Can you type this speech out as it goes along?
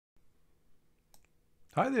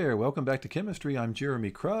Hi there, welcome back to chemistry. I'm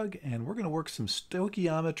Jeremy Krug, and we're going to work some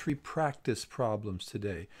stoichiometry practice problems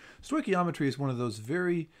today. Stoichiometry is one of those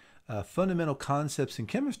very fundamental concepts in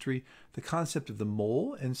chemistry, the concept of the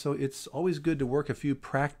mole, and so it's always good to work a few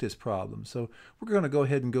practice problems. So we're going to go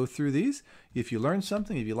ahead and go through these. If you learned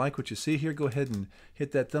something, if you like what you see here, go ahead and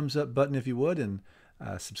hit that thumbs up button if you would, and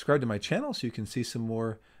subscribe to my channel so you can see some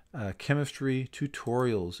more chemistry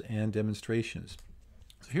tutorials and demonstrations.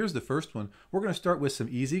 So here's the first one. We're going to start with some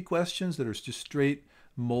easy questions that are just straight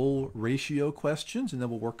mole ratio questions, and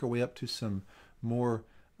then we'll work our way up to some more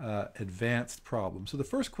advanced problems. So the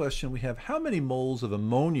first question we have, how many moles of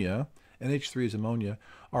ammonia, NH3 is ammonia,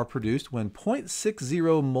 are produced when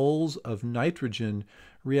 0.60 moles of nitrogen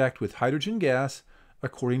react with hydrogen gas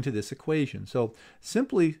according to this equation? So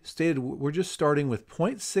simply stated, we're just starting with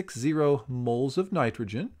 0.60 moles of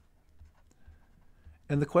nitrogen.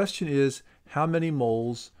 And the question is, how many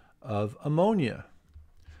moles of ammonia?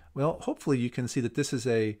 Well, hopefully you can see that this is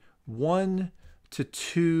a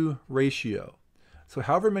 1:2 ratio. So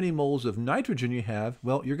however many moles of nitrogen you have,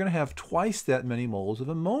 well, you're going to have twice that many moles of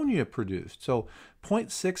ammonia produced. So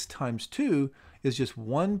 0.6 times 2 is just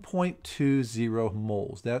 1.20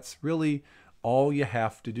 moles. That's really all you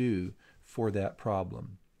have to do for that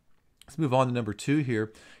problem. Let's move on to number 2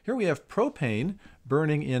 here. Here we have propane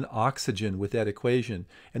burning in oxygen with that equation.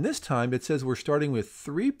 And this time it says we're starting with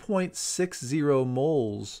 3.60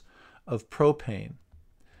 moles of propane.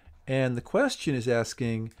 And the question is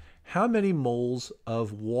asking how many moles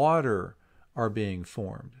of water are being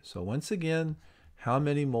formed. So once again, how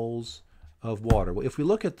many moles of water? Well, if we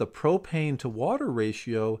look at the propane to water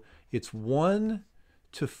ratio, it's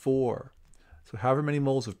 1:4. So however many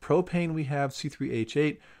moles of propane we have,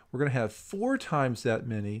 C3H8, we're going to have 4 times that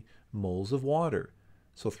many moles of water.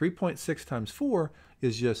 So 3.6 times 4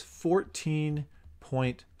 is just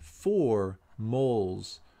 14.4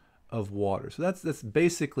 moles of water. So that's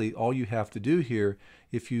basically all you have to do here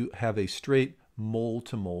if you have a straight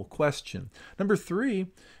mole-to-mole question. Number 3,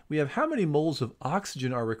 we have how many moles of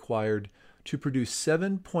oxygen are required to produce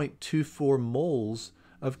 7.24 moles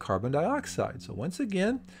of carbon dioxide. So once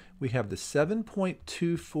again, we have the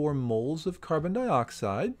 7.24 moles of carbon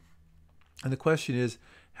dioxide. And the question is,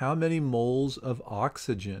 how many moles of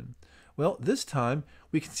oxygen? Well, this time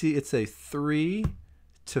we can see it's a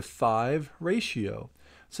 3:5 ratio.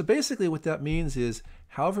 So basically what that means is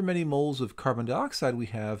however many moles of carbon dioxide we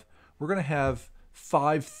have, we're going to have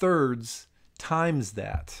 5/3 times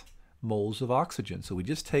that moles of oxygen. So we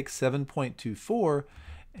just take 7.24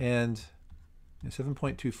 and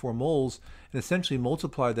 7.24 moles and essentially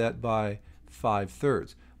multiply that by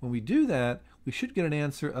 5/3. When we do that, we should get an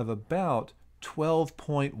answer of about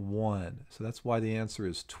 12.1. So that's why the answer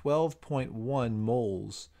is 12.1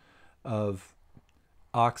 moles of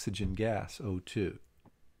oxygen gas, O2.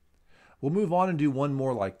 We'll move on and do one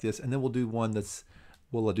more like this, and then we'll do one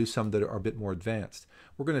we'll do some that are a bit more advanced.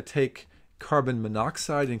 We're going to take carbon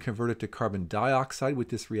monoxide and convert it to carbon dioxide with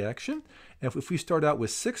this reaction. And if we start out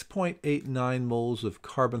with 6.89 moles of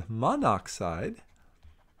carbon monoxide,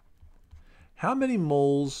 how many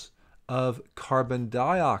moles of carbon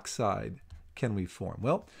dioxide can we form?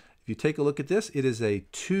 Well, if you take a look at this, it is a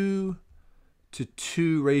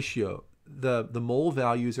 2:2 ratio. The mole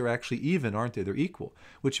values are actually even, aren't they? They're equal,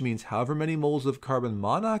 which means however many moles of carbon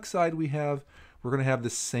monoxide we have, we're going to have the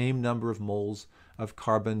same number of moles of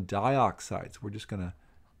carbon dioxide. So we're just going to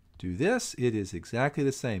do this. It is exactly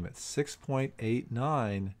the same. It's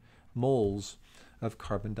 6.89 moles of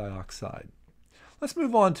carbon dioxide. Let's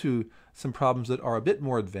move on to some problems that are a bit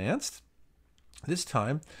more advanced. This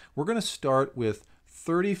time, we're going to start with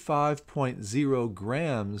 35.0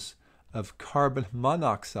 grams of carbon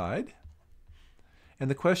monoxide. And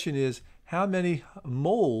the question is, how many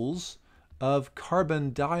moles of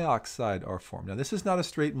carbon dioxide are formed? Now, this is not a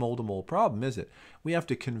straight mole-to-mole problem, is it? We have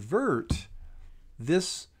to convert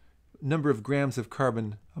this number of grams of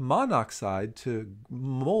carbon monoxide to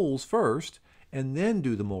moles first, and then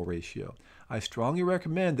do the mole ratio. I strongly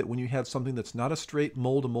recommend that when you have something that's not a straight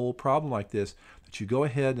mole-to-mole problem like this, that you go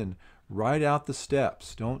ahead and write out the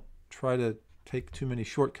steps. Don't try to take too many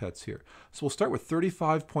shortcuts here. So we'll start with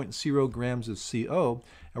 35.0 grams of CO,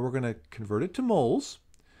 and we're going to convert it to moles,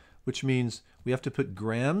 which means we have to put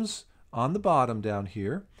grams on the bottom down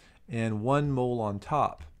here and 1 mole on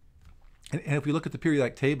top. And if we look at the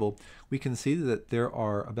periodic table, we can see that there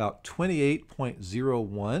are about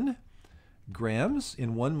 28.01 grams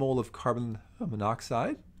in 1 mole of carbon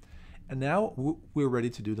monoxide. And now we're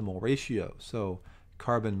ready to do the mole ratio. So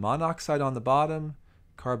carbon monoxide on the bottom,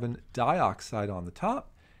 carbon dioxide on the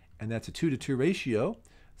top, and that's a 2:2 ratio.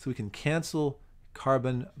 So we can cancel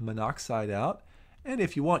carbon monoxide out, And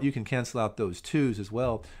if you want, you can cancel out those 2's as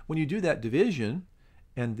well. When you do that division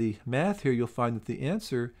and the math here, you'll find that the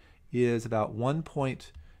answer is about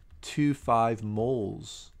 1.25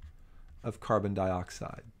 moles of carbon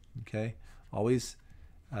dioxide. Okay, always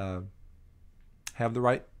have the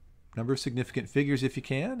right number of significant figures if you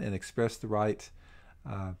can, and express the right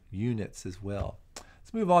units as well.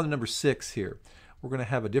 Let's move on to number 6 here. We're going to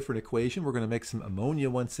have a different equation. We're going to make some ammonia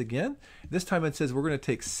once again. This time it says we're going to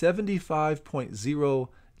take 75.0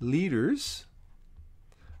 liters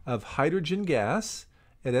of hydrogen gas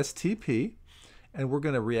at STP, and we're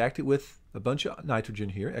going to react it with a bunch of nitrogen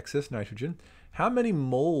here, excess nitrogen. How many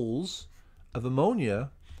moles of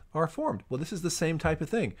ammonia are formed? Well, this is the same type of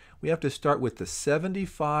thing. We have to start with the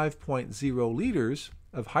 75.0 liters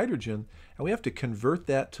of hydrogen, and we have to convert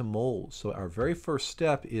that to moles. So our very first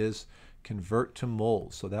step is convert to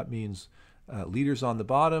moles. So that means liters on the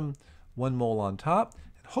bottom, 1 mole on top.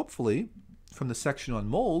 And hopefully, from the section on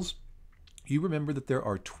moles, you remember that there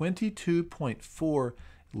are 22.4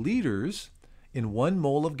 liters in 1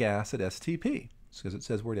 mole of gas at STP. It's because it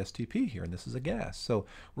says we're at STP here, and this is a gas. So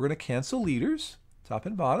we're going to cancel liters, top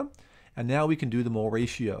and bottom, and now we can do the mole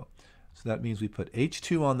ratio. So that means we put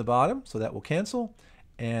H2 on the bottom, so that will cancel.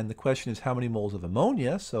 And the question is how many moles of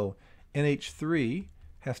ammonia? So NH3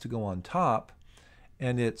 has to go on top,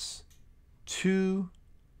 and it's 2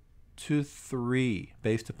 to 3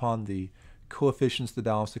 based upon the coefficients of the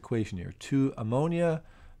balanced equation here. 2 ammonia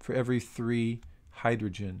for every 3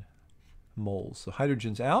 hydrogen moles. So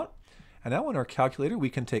hydrogen's out, and now in our calculator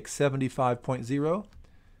we can take 75.0,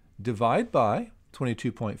 divide by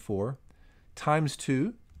 22.4, times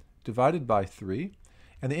 2, divided by 3,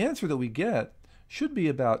 and the answer that we get should be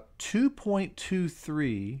about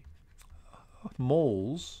 2.23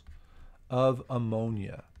 moles of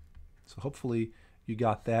ammonia. So hopefully you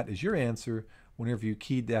got that as your answer whenever you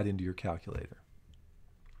keyed that into your calculator.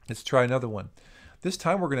 Let's try another one. This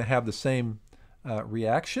time we're going to have the same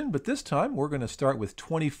reaction, but this time we're going to start with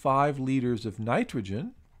 25 liters of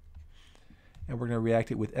nitrogen, and we're going to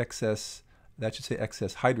react it with excess, that should say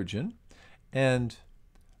excess hydrogen, and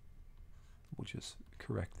we'll just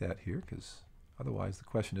correct that here because otherwise the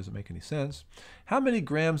question doesn't make any sense. How many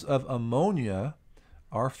grams of ammonia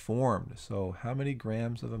are formed? So how many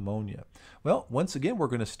grams of ammonia? Well, once again, we're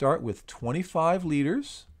going to start with 25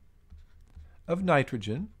 liters of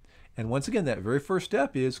nitrogen. And once again, that very first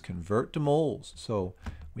step is convert to moles. So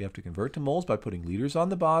we have to convert to moles by putting liters on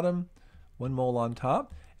the bottom, 1 mole on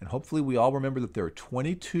top. And hopefully we all remember that there are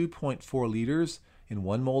 22.4 liters in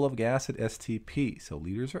 1 mole of gas at STP. So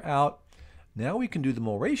liters are out. Now we can do the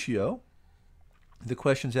mole ratio. The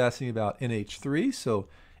question's asking about NH3, so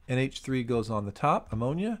NH3 goes on the top,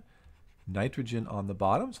 ammonia, nitrogen on the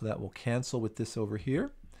bottom, so that will cancel with this over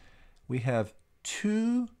here. We have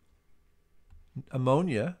 2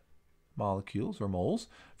 ammonia molecules or moles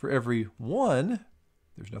for every 1,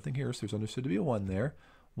 there's nothing here, so there's understood to be a 1 there,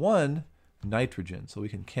 1 nitrogen. So we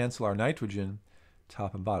can cancel our nitrogen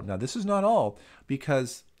top and bottom. Now this is not all,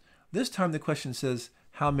 because this time the question says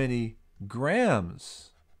how many grams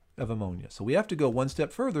of ammonia. So we have to go one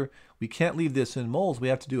step further. We can't leave this in moles. We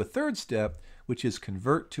have to do a third step, which is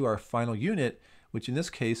convert to our final unit, which in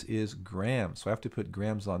this case is grams. So I have to put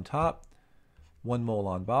grams on top, 1 mole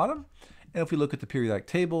on bottom. And if we look at the periodic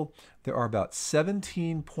table, there are about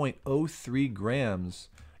 17.03 grams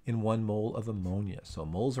in 1 mole of ammonia. So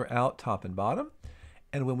moles are out top and bottom.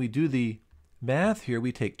 And when we do the math here,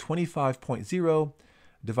 we take 25.0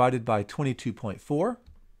 divided by 22.4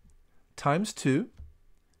 times 2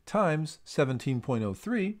 times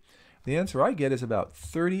 17.03, the answer I get is about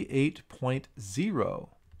 38.0,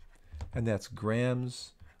 and that's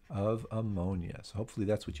grams of ammonia. So hopefully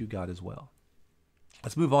that's what you got as well.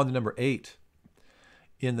 Let's move on to number 8.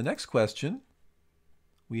 In the next question,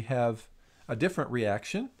 we have a different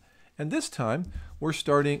reaction, and this time we're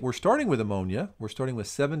starting with ammonia. We're starting with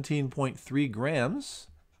 17.3 grams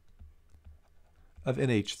of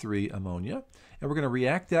NH3 ammonia, and we're going to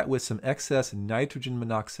react that with some excess nitrogen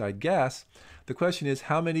monoxide gas. The question is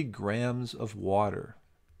how many grams of water?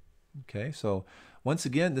 Okay, so once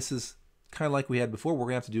again, this is kind of like we had before. We're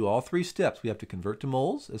going to have to do all 3 steps. We have to convert to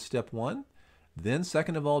moles as step 1, then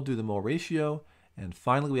second of all do the mole ratio, and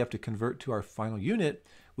finally we have to convert to our final unit,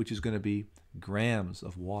 which is going to be grams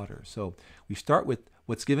of water. So we start with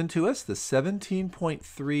what's given to us, the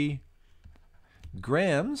 17.3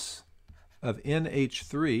 grams of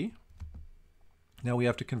NH3. Now we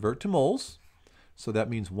have to convert to moles, so that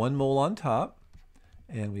means 1 mole on top,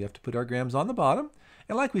 and we have to put our grams on the bottom.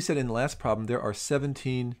 And like we said in the last problem, there are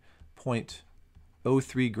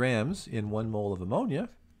 17.03 grams in 1 mole of ammonia.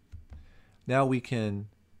 Now we can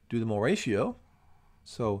do the mole ratio.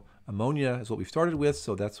 So ammonia is what we started with,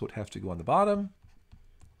 so that's what has to go on the bottom.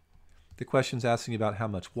 The question's asking about how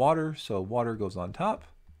much water, so water goes on top.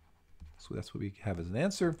 So that's what we have as an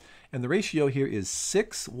answer. And the ratio here is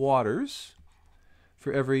 6 waters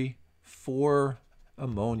for every 4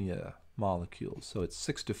 ammonia molecules. So it's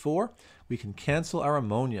 6 to 4. We can cancel our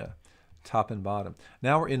ammonia, top and bottom.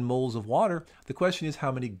 Now we're in moles of water. The question is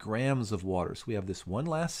how many grams of water. So we have this one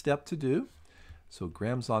last step to do. So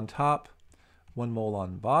grams on top, 1 mole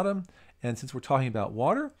on bottom. And since we're talking about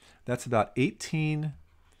water, that's about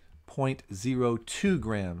 18.02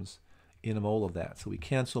 grams in a mole of that. So we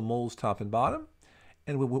cancel moles top and bottom.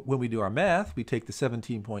 And when we do our math, we take the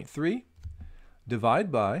 17.3,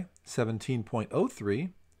 divide by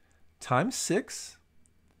 17.03, times 6,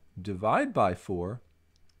 divide by 4,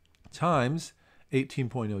 times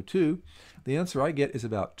 18.02. The answer I get is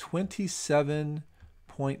about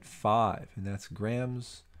 27.5, and that's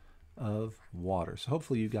grams of water. So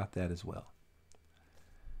hopefully you got that as well.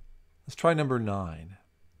 Let's try number 9.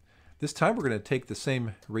 This time we're going to take the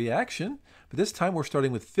same reaction, but this time we're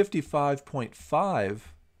starting with 55.5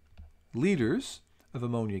 liters of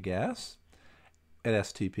ammonia gas at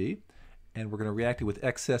STP, and we're going to react it with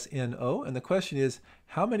excess NO. And the question is,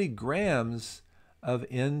 how many grams of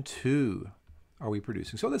N2 are we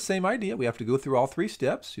producing? So the same idea. We have to go through all 3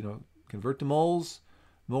 steps, convert to moles,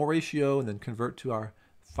 mole ratio, and then convert to our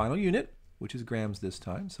final unit, which is grams this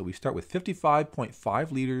time. So we start with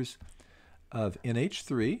 55.5 liters of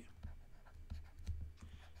NH3.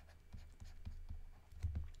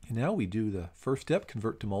 And now we do the first step,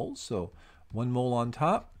 convert to moles. So 1 mole on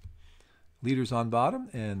top, liters on bottom,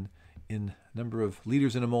 and in number of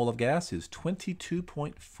liters in a mole of gas is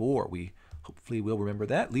 22.4. We hopefully will remember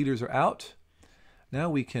that. Liters are out. Now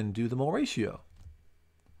we can do the mole ratio.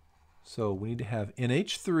 So we need to have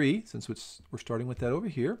NH3, since we're starting with that over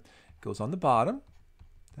here. It goes on the bottom.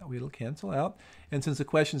 That way it'll cancel out. And since the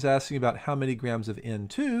question is asking about how many grams of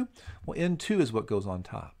N2, well, N2 is what goes on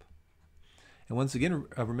top. And once again,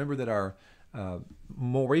 remember that our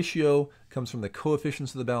mole ratio comes from the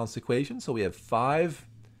coefficients of the balanced equation. So we have 5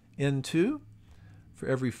 N2 for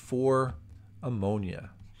every 4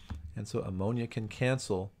 ammonia. And so ammonia can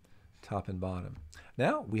cancel top and bottom.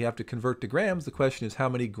 Now we have to convert to grams. The question is how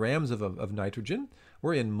many grams of nitrogen?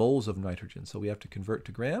 We're in moles of nitrogen, so we have to convert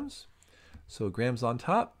to grams. So grams on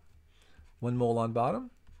top, 1 mole on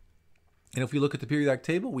bottom. And if we look at the periodic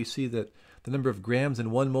table, we see that the number of grams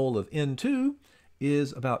in 1 mole of N2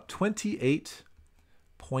 is about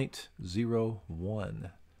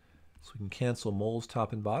 28.01. So we can cancel moles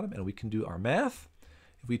top and bottom, and we can do our math.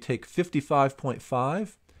 If we take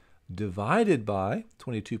 55.5 divided by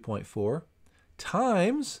 22.4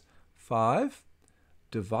 times 5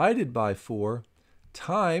 divided by 4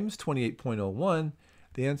 times 28.01,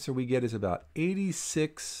 the answer we get is about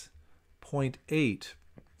 86.8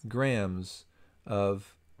 grams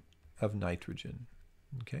of nitrogen.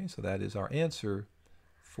 Okay, so that is our answer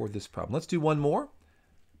for this problem. Let's do one more,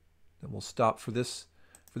 then we'll stop for this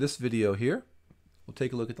video here. We'll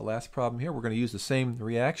take a look at the last problem here. We're going to use the same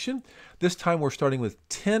reaction. This time we're starting with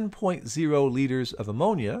 10.0 liters of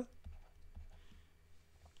ammonia.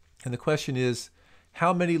 And the question is,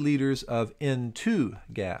 how many liters of N2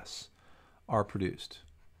 gas are produced?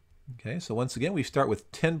 Okay, so once again, we start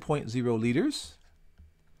with 10.0 liters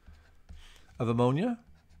of ammonia.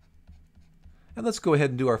 And let's go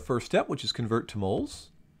ahead and do our first step, which is convert to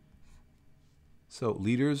moles. So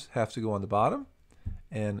liters have to go on the bottom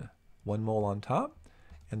and 1 mole on top.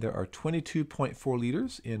 And there are 22.4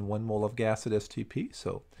 liters in 1 mole of gas at STP.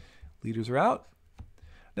 So liters are out.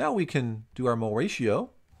 Now we can do our mole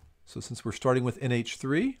ratio. So since we're starting with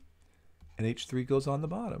NH3, NH3 goes on the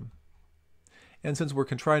bottom. And since we're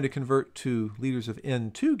trying to convert to liters of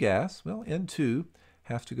N2 gas, well, N2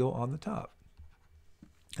 have to go on the top.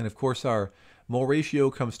 And of course, our mole ratio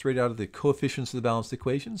comes straight out of the coefficients of the balanced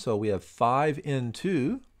equation. So we have 5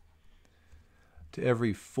 N2 to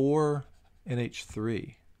every 4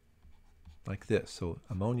 NH3, like this. So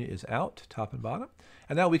ammonia is out, top and bottom.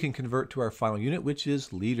 And now we can convert to our final unit, which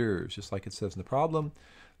is liters, just like it says in the problem.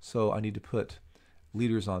 So I need to put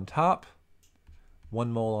liters on top,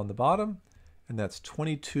 1 mole on the bottom, and that's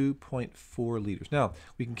 22.4 liters. Now,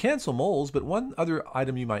 we can cancel moles, but one other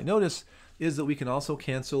item you might notice is that we can also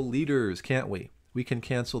cancel liters, can't we? We can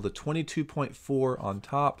cancel the 22.4 on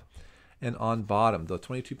top and on bottom. The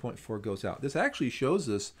 22.4 goes out. This actually shows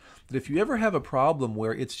us that if you ever have a problem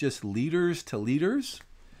where it's just liters to liters,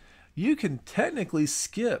 you can technically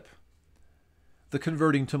skip the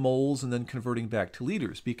converting to moles and then converting back to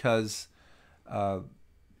liters, because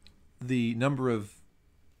the number of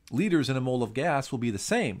liters in a mole of gas will be the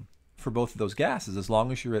same for both of those gases as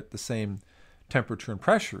long as you're at the same temperature and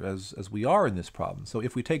pressure as we are in this problem. So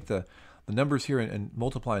if we take the numbers here and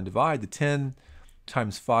multiply and divide, the 10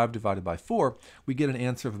 times 5 divided by 4, we get an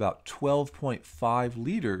answer of about 12.5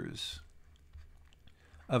 liters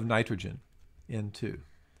of nitrogen N2.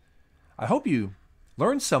 I hope you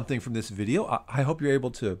learned something from this video. I hope you're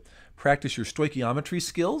able to practice your stoichiometry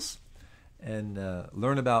skills and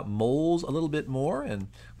learn about moles a little bit more and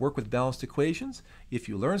work with balanced equations. If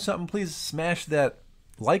you learned something, please smash that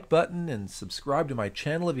like button and subscribe to my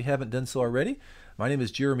channel if you haven't done so already. My name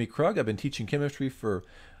is Jeremy Krug. I've been teaching chemistry for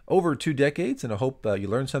over 2 decades, and I hope you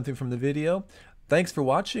learned something from the video. Thanks for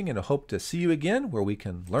watching, and I hope to see you again where we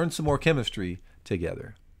can learn some more chemistry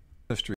together.